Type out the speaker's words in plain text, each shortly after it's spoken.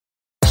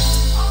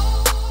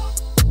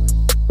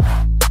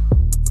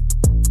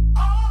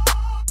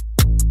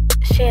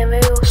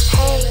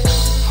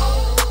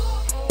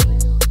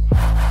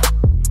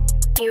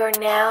You're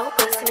now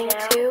listening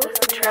to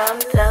Drum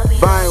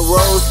W. Buying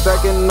rolls,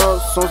 stacking up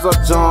soon as I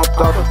jumped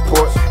off the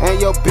porch. And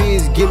your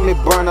bees get me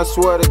burned, I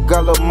swear to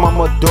God, lil'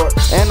 mama dork.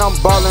 And I'm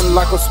ballin'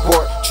 like a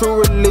sport,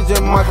 true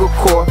religion, Michael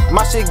Kors.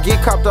 My shit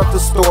get copped off the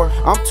store,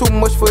 I'm too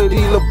much for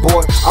these little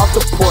boys. Off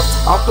the porch,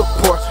 off the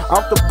porch,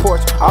 off the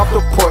porch, off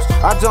the porch.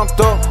 I jumped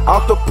up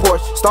off the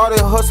porch,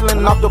 started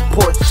hustling off the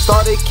porch.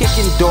 Started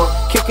kicking door.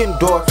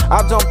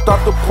 I jumped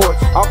off the porch,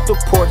 off the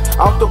porch,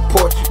 off the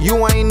porch. You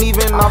ain't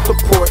even off the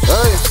porch.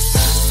 Hey.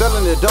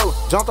 Selling the dope,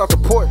 jumped off the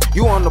porch,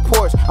 you on the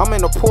porch, I'm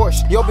in the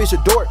Porsche, yo bitch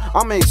a dork,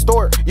 I'm a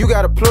extort, you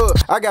got a plug,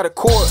 I got a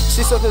cord,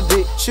 she suck a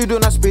dick, she do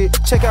not spit,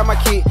 check out my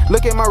kit,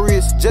 look at my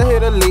wrist, just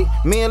hit a lick,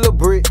 me and Lil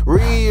Brick,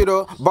 read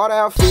up, bought an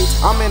outfit,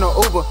 I'm in a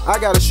Uber, I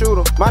got a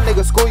shooter, my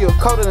nigga school you,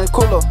 colder than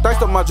cooler,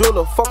 thirst up my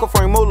jeweler, fuck a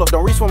Frank Muller,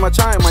 don't reach for my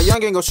chain, my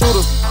young ain't gon' shoot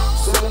her.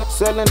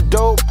 Selling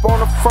dope on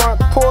the front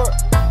porch.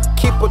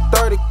 Keep a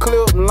 30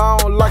 clip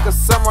long like a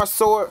samurai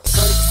sword.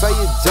 Say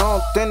you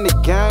jumped in the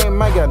game,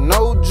 ain't got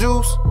no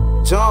juice.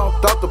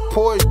 Jumped off the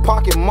porch,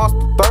 pocket monster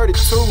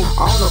 32.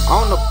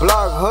 On the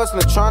block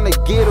hustling, trying to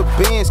get a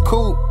Benz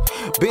coupe.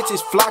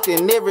 Bitches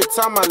flocking every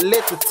time I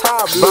let the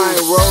top loose.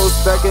 Buying rolls,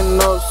 stacking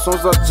up soon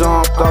as I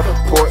jumped off the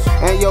porch.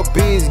 And your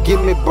bees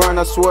get me burned,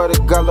 I swear to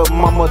God, lil'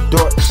 mama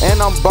dork.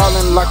 And I'm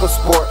ballin' like a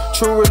sport,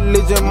 true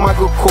religion,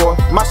 Michael Kors.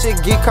 My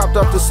shit get copped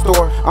off the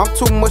store, I'm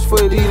too much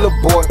for these little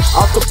boys.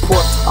 Off the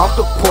porch, off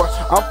the porch,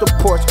 off the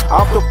porch,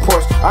 off the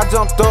porch. I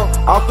jumped up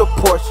off the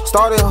porch,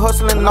 started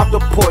hustling off the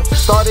porch.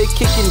 Started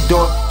kicking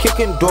door.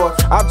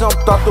 I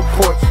jumped off the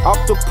porch, off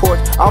the porch,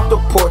 off the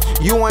porch.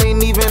 You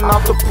ain't even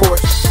off the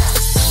porch.